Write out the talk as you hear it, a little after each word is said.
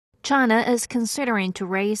China is considering to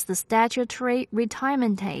raise the statutory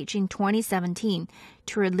retirement age in 2017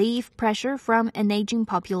 to relieve pressure from an aging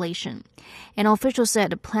population. An official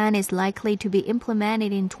said the plan is likely to be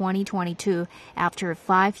implemented in 2022 after a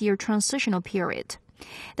 5-year transitional period.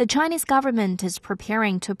 The Chinese government is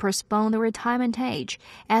preparing to postpone the retirement age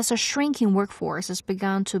as a shrinking workforce has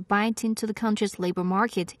begun to bite into the country's labor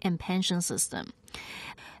market and pension system.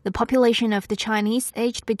 The population of the Chinese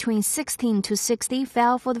aged between 16 to 60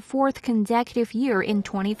 fell for the fourth consecutive year in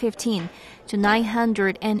 2015 to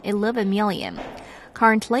 911 million.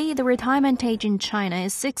 Currently, the retirement age in China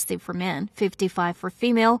is 60 for men, 55 for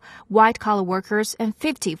female white-collar workers, and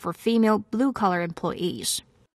 50 for female blue-collar employees.